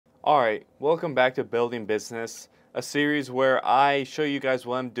Alright, welcome back to Building Business, a series where I show you guys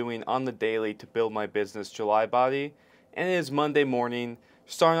what I'm doing on the daily to build my business July body. And it is Monday morning,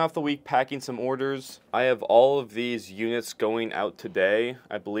 starting off the week packing some orders. I have all of these units going out today.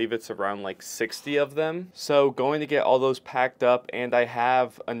 I believe it's around like 60 of them. So going to get all those packed up, and I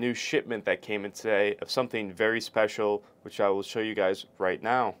have a new shipment that came in today of something very special, which I will show you guys right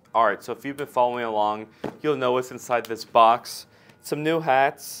now. Alright, so if you've been following along, you'll know what's inside this box. Some new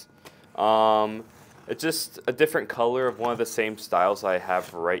hats. It's just a different color of one of the same styles I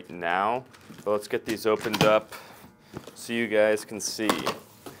have right now. But let's get these opened up so you guys can see.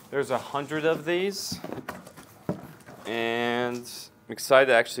 There's 100 of these, and I'm excited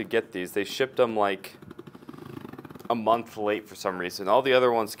to actually get these. They shipped them like a month late for some reason. All the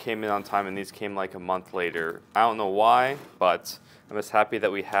other ones came in on time, and these came like a month later. I don't know why, but I'm just happy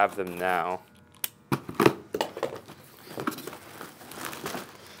that we have them now.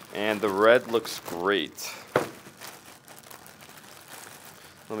 And the red looks great.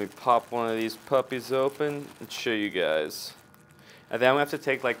 Let me pop one of these puppies open and show you guys. And then we have to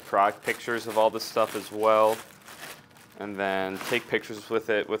take like product pictures of all this stuff as well. And then take pictures with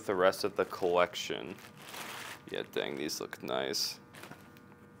it with the rest of the collection. Yeah, dang, these look nice.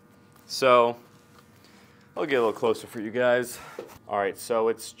 So, I'll get a little closer for you guys. Alright, so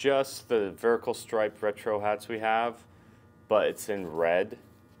it's just the vertical striped retro hats we have, but it's in red.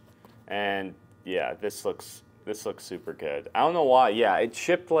 And yeah, this looks super good. I don't know why. Yeah, it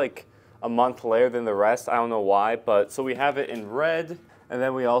shipped like a month later than the rest. I don't know why, but so we have it in red, and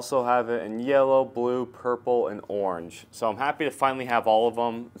then we also have it in yellow, blue, purple, and orange. So I'm happy to finally have all of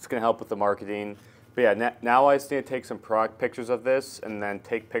them. It's gonna help with the marketing. But yeah, now I just need to take some product pictures of this and then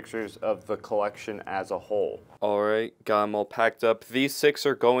take pictures of the collection as a whole. All right, got them all packed up. These 6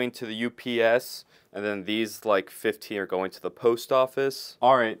 are going to the UPS. And then these like 15 are going to the post office.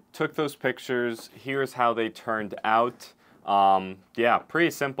 All right, took those pictures. Here's how they turned out. Yeah,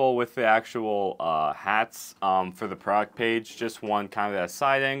 pretty simple with the actual hats for the product page. Just one kind of at a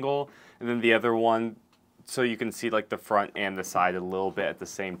side angle, and then the other one so you can see like the front and the side a little bit at the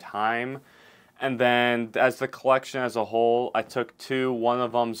same time. And then as the collection as a whole, I took 2. One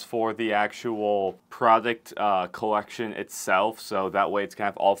of them's for the actual product collection itself. So that way it's going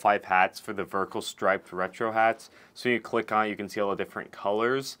to have all 5 hats for the vertical striped retro hats. So you click on it, you can see all the different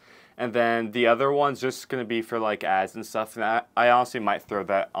colors. And then the other one's just going to be for like ads and stuff. And I honestly might throw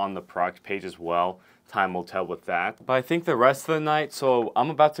that on the product page as well. Time will tell with that. But I think the rest of the night, so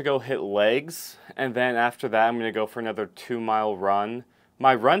I'm about to go hit legs. And then after that, I'm going to go for another 2-mile run.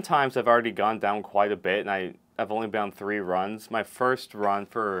 My run times have already gone down quite a bit, and I've only been on 3 runs. My first run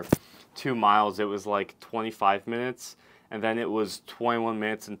for 2 miles, it was like 25 minutes, and then it was 21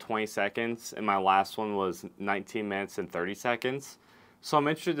 minutes and 20 seconds, and my last one was 19 minutes and 30 seconds. So I'm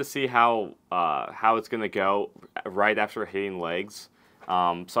interested to see how it's going to go right after hitting legs.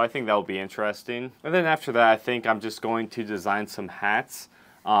 So I think that'll be interesting. And then after that, I think I'm just going to design some hats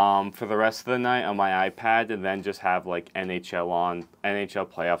for the rest of the night on my iPad, and then just have like NHL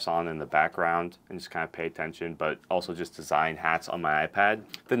playoffs on in the background and just kind of pay attention, but also just design hats on my iPad.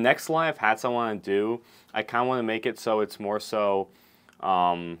 The next line of hats I want to do, I kind of want to make it so it's more so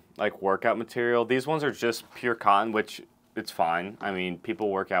like workout material. These ones are just pure cotton, which it's fine. I mean,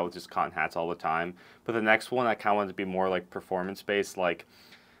 people work out with just cotton hats all the time. But the next one, I kind of want it to be more like performance-based, like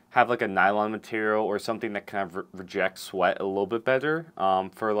have like a nylon material or something that kind of rejects sweat a little bit better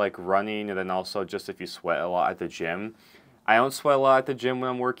for like running, and then also just if you sweat a lot at the gym. I don't sweat a lot at the gym when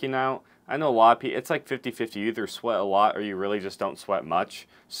I'm working out. I know a lot of people, it's like 50-50. You either sweat a lot or you really just don't sweat much.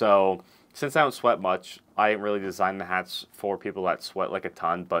 So since I don't sweat much, I didn't really design the hats for people that sweat like a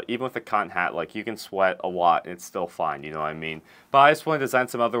ton. But even with a cotton hat, like you can sweat a lot and it's still fine, you know what I mean? But I just want to design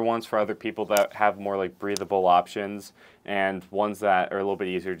some other ones for other people that have more like breathable options, and ones that are a little bit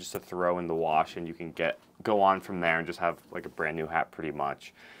easier just to throw in the wash, and you can go on from there and just have like a brand new hat pretty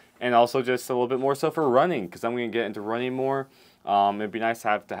much. And also just a little bit more so for running, because I'm going to get into running more. It'd be nice to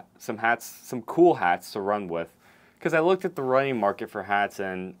have some hats, some cool hats to run with. Because I looked at the running market for hats,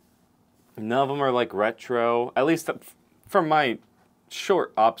 and none of them are like retro, at least from my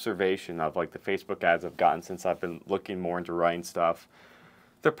short observation of like the Facebook ads I've gotten since I've been looking more into running stuff.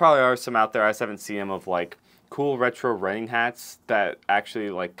 There probably are some out there, I just haven't seen them, of like cool retro running hats that actually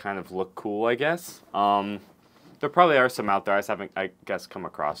like kind of look cool, I guess. There probably are some out there, I just haven't, I guess, come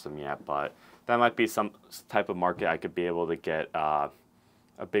across them yet, but that might be some type of market I could be able to get a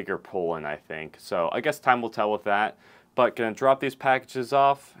bigger pull in, I think. So I guess time will tell with that. But gonna drop these packages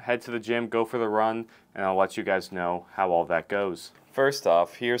off, head to the gym, go for the run, and I'll let you guys know how all that goes. First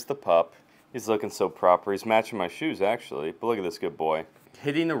off, here's the pup. He's looking so proper. He's matching my shoes, actually. But look at this good boy.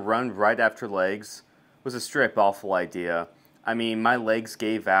 hitting a run right after legs was a straight awful idea. I mean, my legs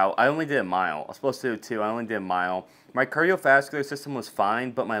gave out. I only did a mile. I was supposed to do 2. I only did a mile. My cardiovascular system was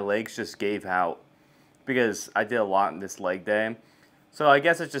fine, but my legs just gave out because I did a lot in this leg day. So I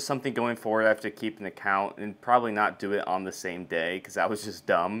guess it's just something going forward I have to keep an account and probably not do it on the same day because that was just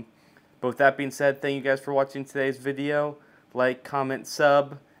dumb. But with that being said, thank you guys for watching today's video. Like, comment,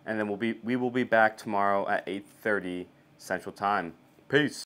 sub, and then we will be back tomorrow at 8:30 Central Time. Peace.